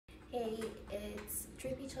Hey, it's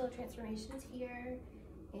Droopy Chill Transformations here,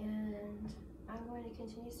 and I'm going to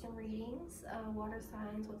continue some readings, water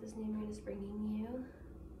signs, what this new moon is bringing you.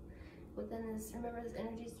 Within this, remember this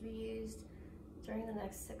energy is to be used during the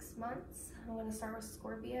next 6 months. I'm going to start with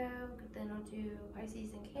Scorpio, but then I'll do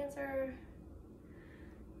Pisces and Cancer.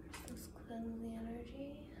 Let's cleanse the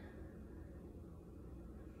energy.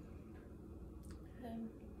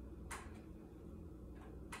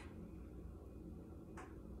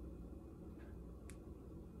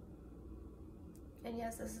 And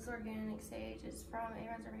yes, this is organic sage. It's from a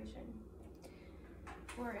reservation.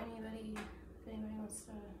 Or anybody, if anybody wants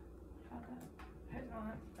to have that. I hope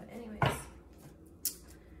not. But anyways.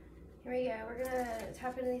 Here we go. We're going to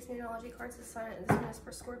tap into these numerology cards. This one is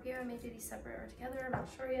for Scorpio. I may do these separate or together. I'm not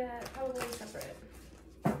sure yet. Probably separate.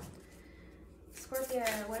 Scorpio,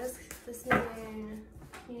 what is this new moon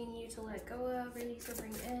needing you to let go of, release, or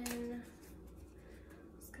bring in?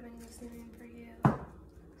 What's coming this new moon for you?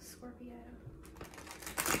 Scorpio.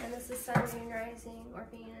 And this is Sun, Moon, Rising, or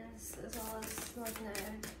Venus, as well as North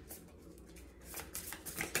Node.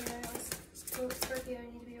 So what Scorpio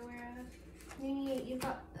you need to be aware of.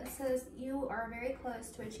 It says you are very close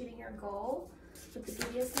to achieving your goal with the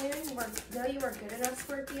devious moon. You are good enough,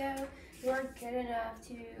 Scorpio. You are good enough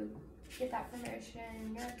to get that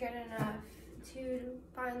promotion. You're good enough to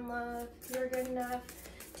find love. You're good enough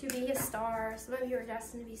to be a star. Some of you are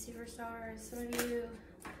destined to be superstars. Some of you,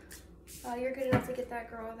 you're good enough to get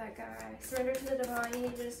that girl or that guy. Surrender to the divine. You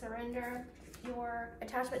need to surrender your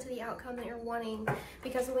attachment to the outcome that you're wanting.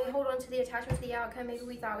 Because when we hold on to the attachment to the outcome, maybe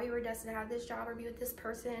we thought we were destined to have this job or be with this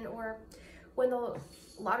person, or win the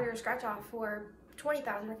lottery or scratch off for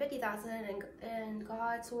 20,000 or 50,000, and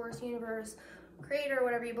God, source, universe, creator,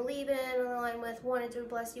 whatever you believe in, align with, wanted to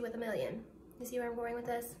bless you with $1 million. You see where I'm going with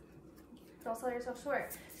this? Don't sell yourself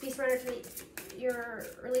short. If you surrender to your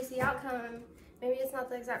release the outcome, maybe it's not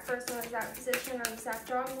the exact person or exact position or exact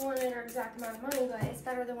job you wanted or exact amount of money, but it's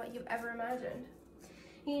better than what you've ever imagined.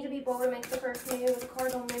 You need to be bold and make the first move with the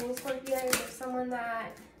cardinal moon, Scorpio. There's someone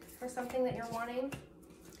that, or something that you're wanting.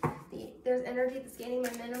 There's energy that's gaining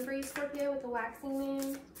momentum for you, Scorpio, with the waxing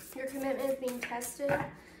moon. Your commitment is being tested.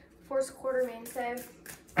 Fourth quarter moon. So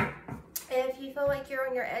if you feel like you're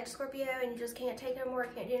on your edge, Scorpio, and you just can't take no more,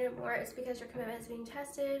 can't do no more, it's because your commitment is being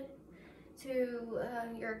tested to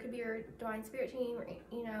could be your divine spirit team, or,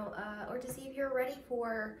 or to see if you're ready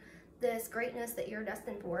for this greatness that you're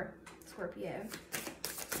destined for, Scorpio.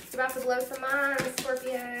 It's about to blow some minds,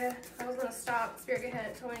 Scorpio. I was gonna stop. Spirit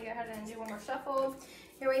told me to go ahead and do one more shuffle.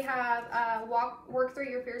 Here we have work through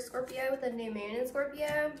your fears, Scorpio, with a new moon in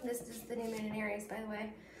Scorpio. This is the new moon in Aries, by the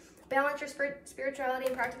way. Balance your spirituality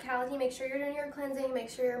and practicality. Make sure you're doing your cleansing. Make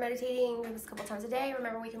sure you're meditating at least a couple times a day.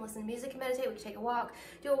 Remember, we can listen to music and meditate. We can take a walk,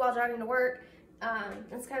 do it while driving to work.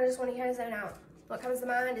 It's kind of just when you kind of zone out. What comes to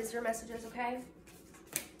mind is your messages, okay?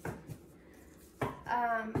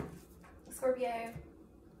 Scorpio,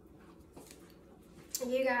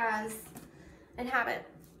 you guys inhabit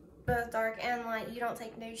both dark and light. You don't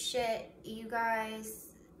take no shit. You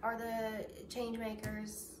guys are the change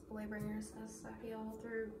makers, way bringers, as I feel,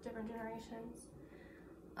 through different generations.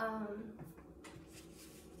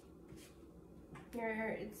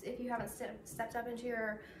 If you haven't stepped up into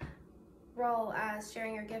your role as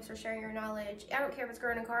sharing your gifts or sharing your knowledge, I don't care if it's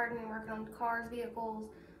growing a garden, working on cars, vehicles,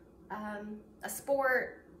 a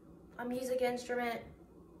sport, a music instrument,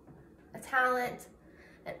 a talent,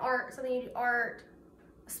 an art, something you do, art,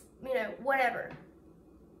 whatever.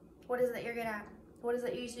 What is it that you're good at? What is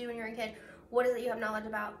it you used to do when you were a kid? What is it you have knowledge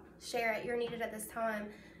about? Share it. You're needed at this time.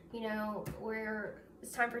 Where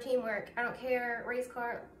it's time for teamwork. I don't care race,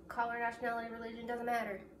 color, nationality, religion, doesn't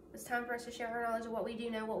matter. It's time for us to share our knowledge of what we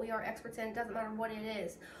do know, what we are experts in. It doesn't matter what it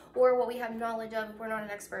is, or what we have knowledge of if we're not an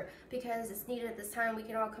expert, because it's needed at this time. We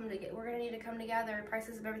can all come together. We're going to need to come together.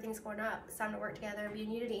 Prices of everything's going up. It's time to work together and be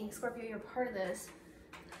in unity. Scorpio, you're part of this.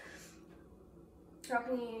 How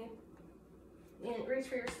can you reach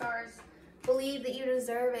for your stars? Believe that you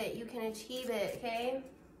deserve it. You can achieve it, okay?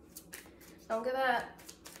 Don't give up.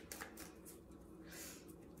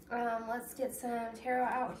 Let's get some tarot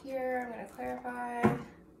out here. I'm going to clarify.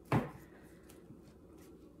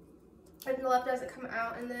 If the love doesn't come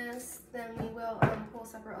out in this, then we will pull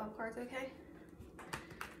separate love cards, okay?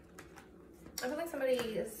 I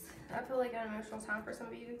feel like an emotional time for some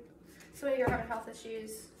of you. Some of you are having health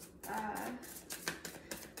issues.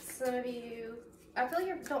 Some of you, I feel like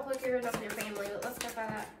you don't feel like you're good enough with your family, but let's clarify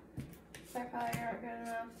that. Clarify you aren't good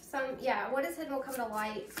enough. What is hidden will come to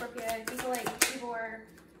light, Scorpio. If you feel like people are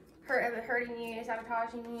hurting you,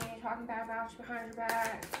 sabotaging you, talking bad about you behind your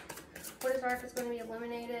back, What is dark is going to be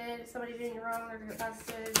illuminated. Somebody doing you wrong, they're going to get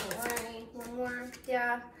busted. Don't worry. One more.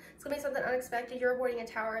 Yeah. It's going to be something unexpected. You're avoiding a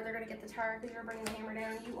tower. They're going to get the tower because you're bringing the hammer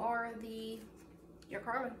down. You are your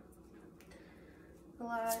karma. A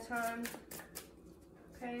lot of the time.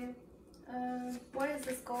 Okay. What is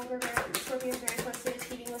this goal? Scorpio is very close to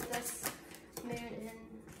achieving with this moon in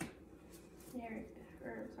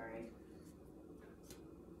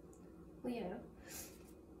Leo.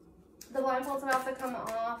 The blindfold's about to come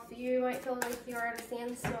off. You might feel like you're at a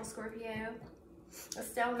standstill, Scorpio. A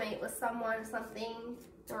stalemate with someone, something,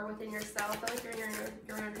 or within yourself. I feel like you're in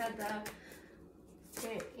your own head, though.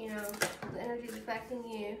 You know, the energy's affecting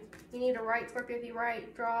you. You need to write, Scorpio. If you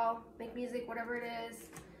write, draw, make music, whatever it is,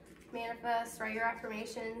 manifest, write your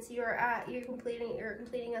affirmations. You're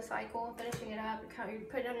completing a cycle, finishing it up. You're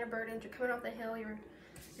putting down your burdens. You're coming off the hill. You're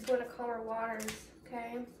going to calmer waters.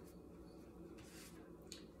 Okay.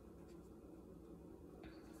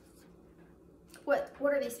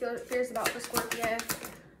 What are these fears about for Scorpio?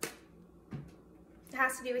 It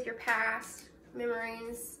has to do with your past,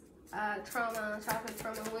 memories, trauma, childhood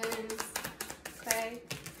trauma, wounds. Okay.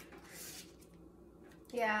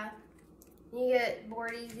 Yeah. You get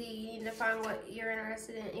bored easy. You need to find what you're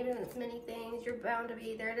interested in. Even if it's many things, you're bound to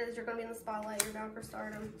be. There it is. You're going to be in the spotlight. You're bound for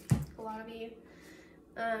stardom. A lot of you.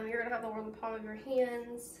 You're going to have the world in the palm of your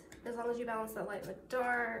hands. As long as you balance that light with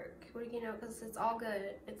dark. What do you know? Because it's all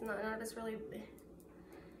good. It's not, none of it's really...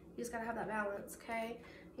 You just got to have that balance, okay?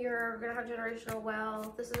 You're going to have generational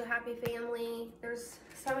wealth. This is a happy family. There's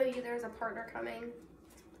some of you, there's a partner coming,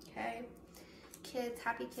 okay? Kids,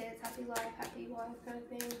 happy life kind of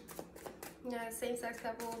thing. You know, same-sex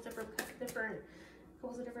couples, different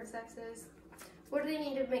couples of different sexes. What do they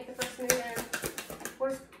need to make the first move in? What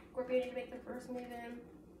does Scorpio need to make the first move in?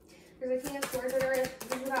 There's a King of Swords that are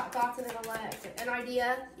these about thoughts and intellect. An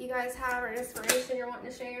idea you guys have or an inspiration you're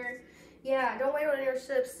wanting to share. Yeah, don't wait on your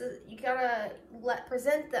ships. You gotta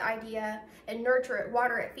present the idea and nurture it,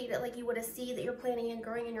 water it, feed it like you would a seed that you're planting and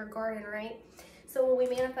growing in your garden, right? So when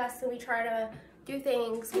we manifest and we try to do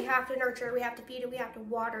things, we have to nurture it, we have to feed it, we have to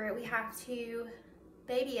water it, we have to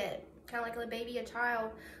baby it, kind of like a baby a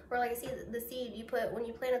child, or like the seed you put when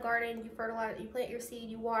you plant a garden, you fertilize, you plant your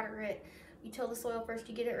seed, you water it. You till the soil first,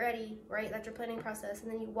 you get it ready, right? That's your planting process,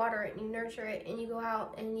 and then you water it and you nurture it, and you go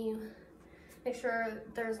out and you make sure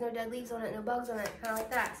there's no dead leaves on it, no bugs on it, kind of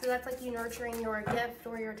like that. So that's like you nurturing your gift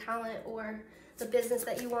or your talent or the business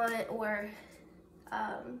that you want, or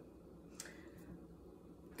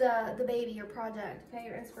the baby, your project, okay,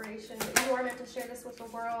 your inspiration. You are meant to share this with the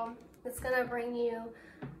world. It's gonna bring you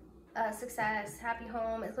success, happy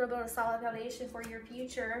home. It's gonna build a solid foundation for your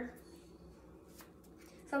future.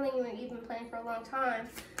 Something you've been planning for a long time.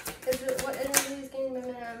 What energy is gaining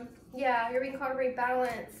momentum? Yeah, you're being called to bring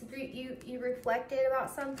balance. You reflected about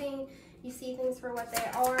something. You see things for what they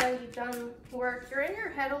are. You've done work. You're in your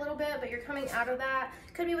head a little bit, but you're coming out of that.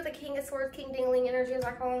 Could be with the King of Swords, King Dingling energy, as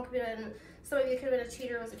I call them. Could be some of you could have been a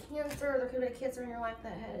cheater, was a Cancer. There could have been a Cancer in your life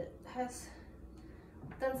that has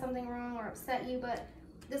done something wrong or upset you. But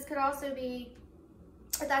this could also be,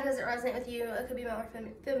 if that doesn't resonate with you, it could be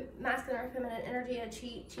masculine or feminine energy, a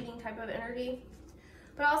cheating type of energy.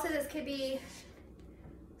 But also this could be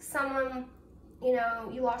someone, you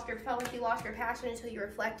know, felt like you lost your passion until you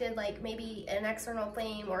reflected, like maybe an external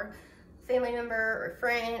flame or family member or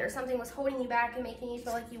friend or something was holding you back and making you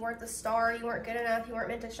feel like you weren't the star, you weren't good enough, you weren't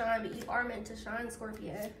meant to shine, but you are meant to shine,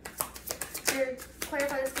 Scorpio. You're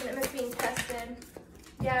clarifying this commitment's being tested.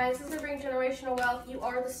 Yeah, this is going to bring generational wealth. You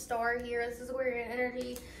are the star here. This is where you're in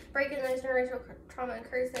energy, breaking those generational trauma and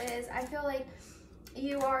curses. I feel like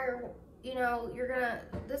you are, you know,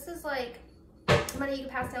 this is like money you can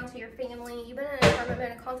pass down to your family. You've been in a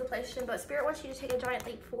commitment and contemplation, but Spirit wants you to take a giant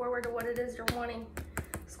leap forward to what it is you're wanting,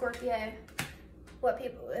 Scorpio.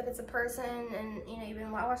 If it's a person and, you know, you've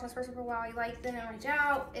been watching this person for a while, you like them, reach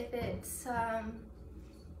out. If it's a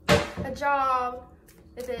job,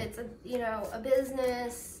 if it's a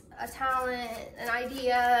business, a talent, an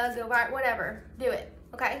idea, go buy whatever, do it,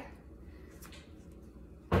 okay?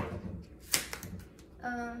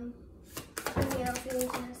 Anything else you need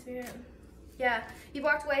to Spirit? Yeah, you've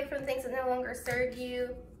walked away from things that no longer serve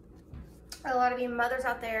you. A lot of you mothers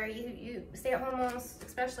out there, you stay-at-home moms,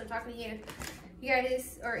 especially talking to you. You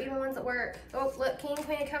guys, or even ones at work. Oh, look, King and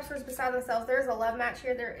Queen of Cups were beside themselves. There's a love match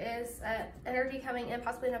here. There is energy coming in,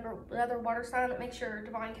 possibly another water sign that makes your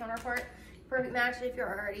divine counterpart. Perfect match if you're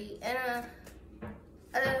already in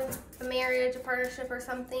a marriage, a partnership, or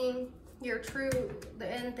something. You're true,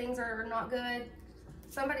 and things are not good.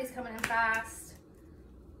 Somebody's coming in fast.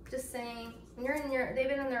 Just saying. they've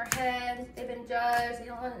been in their head, they've been judged, they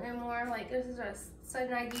don't want it anymore. Like, this is a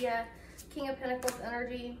sudden idea. King of Pentacles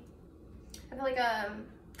energy. I feel like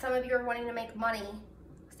some of you are wanting to make money.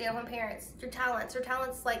 Stay-at-home parents. Your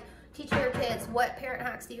talents like teaching your kids. What parent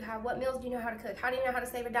hacks do you have? What meals do you know how to cook? How do you know how to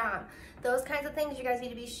save a dime? Those kinds of things you guys need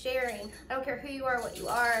to be sharing. I don't care who you are, what you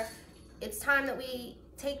are. It's time that we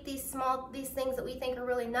take these things that we think are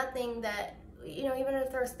really nothing, that, you know, even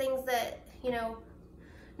if there's things that, you know,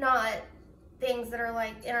 not things that are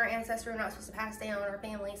like in our ancestry we're not supposed to pass down in our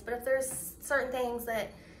families, but if there's certain things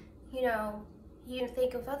that, you know, you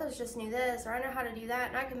think if others just knew this, or I know how to do that,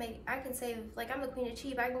 and I can save, like, I'm the queen of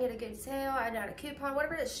cheap, I can get a good sale, I know a coupon,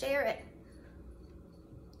 whatever it is, share it.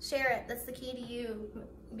 Share it. That's the key to you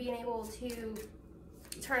being able to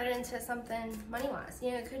turn it into something money-wise.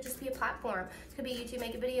 You know, it could just be a platform. It could be YouTube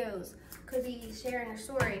making videos. It could be sharing your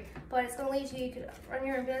story. But it's going to lead you could run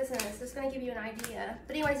your own business. It's going to give you an idea.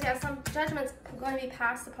 But anyways, yeah, some judgment's going to be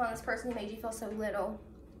passed upon this person who made you feel so little,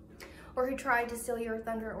 or who tried to steal your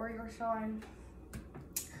thunder or your shine.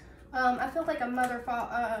 I feel like a mother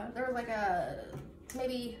there was like a,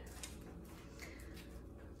 maybe,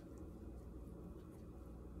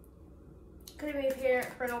 could be a parent,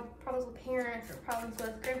 parental problems with parents, or problems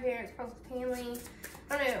with grandparents, problems with family.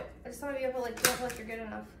 I don't know. Some of you feel like you don't feel like you're good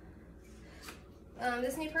enough.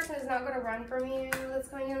 This new person is not going to run from you. That's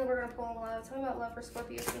coming in. We're going to pull in love. Tell me about love for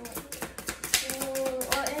Scorpio.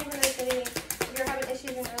 Well, anyone that's dating, if you're having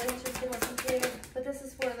issues in relationships, get more complicated. But this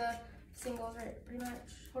is for the singles, right? Pretty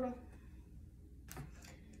much. Hold on.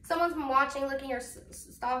 Someone's been watching, looking, or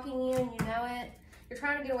stalking you, and you know it. You're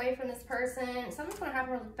trying to get away from this person. Something's going to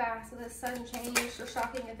happen really fast with this sudden change or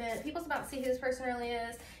shocking event. People's about to see who this person really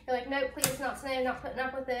is. You're like, nope, please, not today, not putting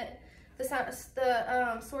up with it.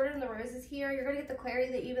 The Sword and the Roses here. You're going to get the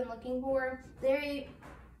clarity that you've been looking for.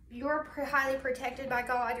 You're highly protected by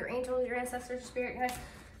God, your angels, your ancestors, your spirit guides,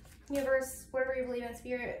 universe, whatever you believe in,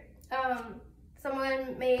 spirit.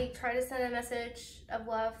 Someone may try to send a message of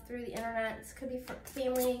love through the internet. It could be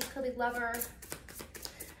family, could be lover,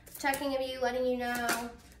 checking of you, letting you know.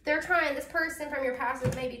 They're trying, this person from your past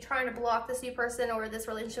is maybe trying to block this new person or this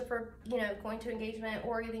relationship from, you know, going to engagement,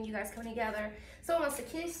 or even you guys coming together. Someone wants to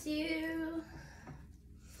kiss you.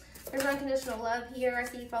 There's unconditional love here. I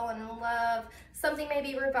see you falling in love. Something may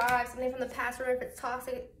be revived, something from the past. Remember, if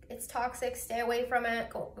it's toxic, stay away from it.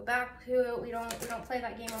 Go back to it. We don't play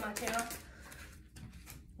that game on my channel.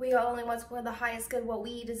 We only want for the highest good, what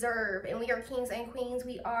we deserve. And we are kings and queens.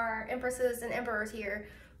 We are empresses and emperors here.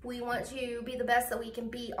 We want to be the best that we can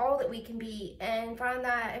be, all that we can be. And find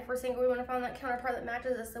that, if we're single, we want to find that counterpart that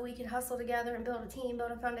matches us so we can hustle together and build a team, build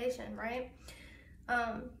a foundation, right?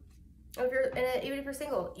 Even if you're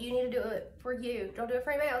single, you need to do it for you. Don't do it for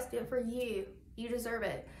anybody else. Do it for you. You deserve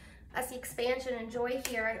it. I see expansion and joy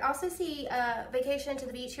here. I also see vacation to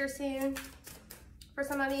the beach here soon. For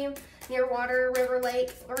some of you, near water, river,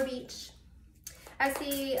 lake, or beach. I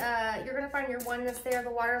see you're going to find your oneness there. The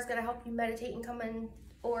water is going to help you meditate and come in,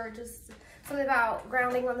 or just something about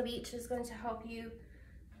grounding on the beach is going to help you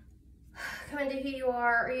come into who you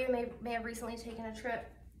are, or you may have recently taken a trip.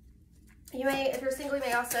 You may, if you're single, you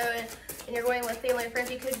may also, and you're going with family or friends,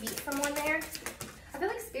 you could meet someone there. I feel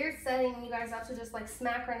like Spirit's setting you guys up to just like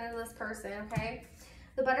smack right into this person, okay?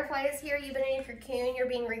 The butterfly is here. You've been in your cocoon. You're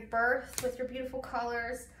being rebirthed with your beautiful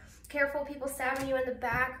colors. Careful, people stabbing you in the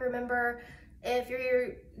back. Remember, if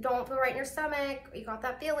you don't feel right in your stomach, or you got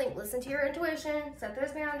that feeling, listen to your intuition. Set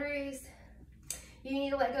those boundaries. You need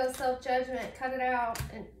to let go of self-judgment. Cut it out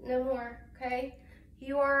and no more, okay?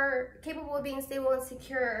 You are capable of being stable and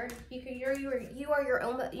secure. You are your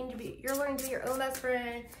own. You're learning to be your own best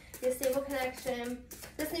friend. A stable connection.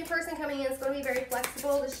 This new person coming in is going to be very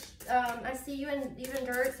flexible. I see you've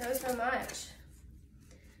endured so much.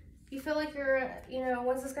 You feel like you're, you know,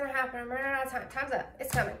 when's this going to happen? I'm running out of time. Time's up.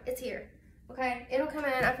 It's coming. It's here. Okay? It'll come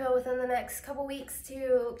in, I feel, within the next couple weeks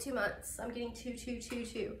to 2 months. I'm getting 2, 2, 2,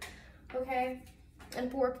 2. Okay?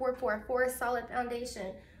 And 4, 4, 4. 4 is solid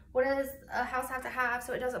foundation. What does a house have to have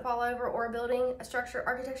so it doesn't fall over, or a building, a structure,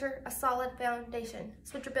 architecture? A solid foundation.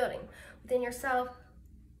 That's what you're building within yourself,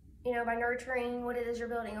 you know, by nurturing what it is you're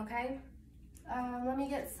building, okay? Let me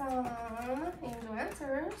get some angel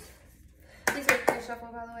answers. These are pre-shuffle,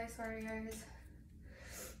 by the way. Sorry, guys.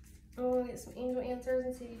 We'll get some angel answers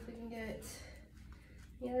and see if we can get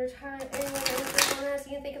any other time. Anyone answers on this?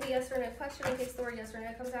 You can think of a yes or no question in case the word yes or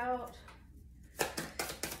no comes out.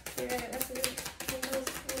 Yeah, that's a good.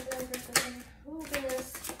 Oh,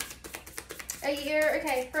 goodness. A year,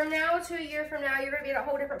 okay, from now to a year from now, you're going to be at a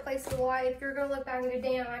whole different place in life. You're going to look back and go,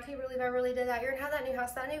 damn, I can't believe I really did that. You're going to have that new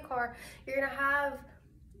house, that new car. You're going to have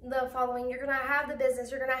the following. You're going to have the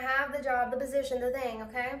business. You're going to have the job, the position, the thing,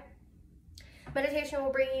 okay? Meditation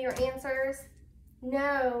will bring you your answers.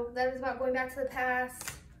 No, that is about going back to the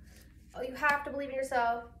past. Oh, you have to believe in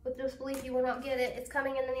yourself. With disbelief, you will not get it. It's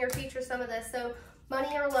coming in the near future, some of this. So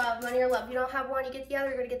money or love, money or love. You don't have one, you get the other,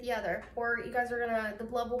 you're going to get the other. Or you guys are going to, the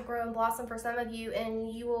love will grow and blossom for some of you,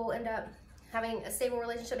 and you will end up having a stable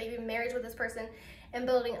relationship, maybe marriage with this person, and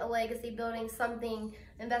building a legacy, building something,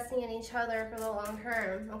 investing in each other for the long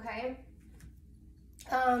term, okay?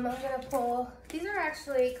 I'm going to pull, these are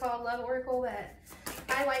actually called Love Oracle, but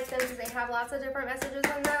I like them because they have lots of different messages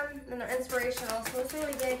in them, and they're inspirational. So let's see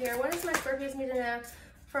what we get here. What does my Scorpios need to know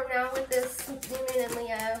from now with this new moon in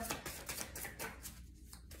Leo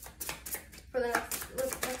for the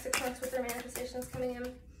next 6 months with their manifestations coming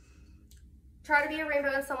in? Try to be a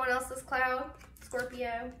rainbow in someone else's cloud,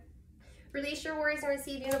 Scorpio. Release your worries and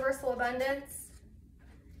receive universal abundance.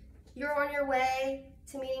 You're on your way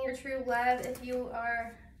to meeting your true love if you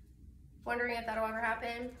are wondering if that'll ever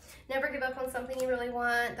happen. Never give up on something you really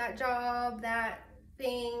want, that job, that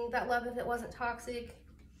thing, that love if it wasn't toxic.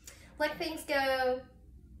 Let things go.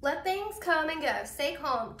 Let things come and go. Stay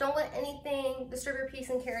calm. Don't let anything disturb your peace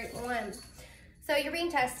and carry on. So you're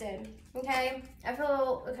being tested, okay? I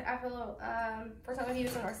feel for some of you,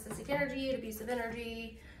 it's a narcissistic energy, abusive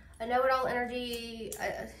energy, a know-it-all energy,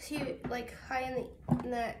 like high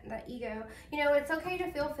in that ego. You know, it's okay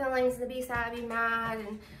to feel feelings, to be sad, be mad,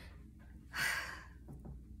 and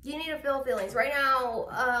you need to feel feelings. Right now,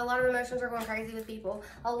 a lot of emotions are going crazy with people.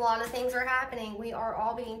 A lot of things are happening. We are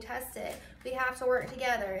all being tested. We have to work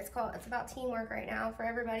together. It's about teamwork right now for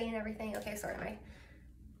everybody and everything. Okay, sorry,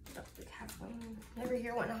 the cat's over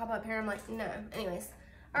here wanting to hop up here. I'm like, no. Anyways.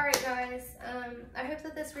 All right, guys. I hope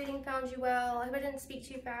that this reading found you well. I hope I didn't speak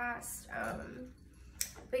too fast. I'll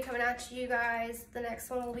be coming at you guys. The next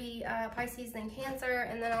one will be Pisces, then Cancer,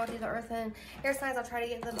 and then I'll do the Earth and Air signs. I'll try to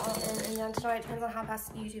get them all in, and then tonight, depends on how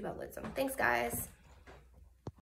fast YouTube uploads them. Thanks, guys.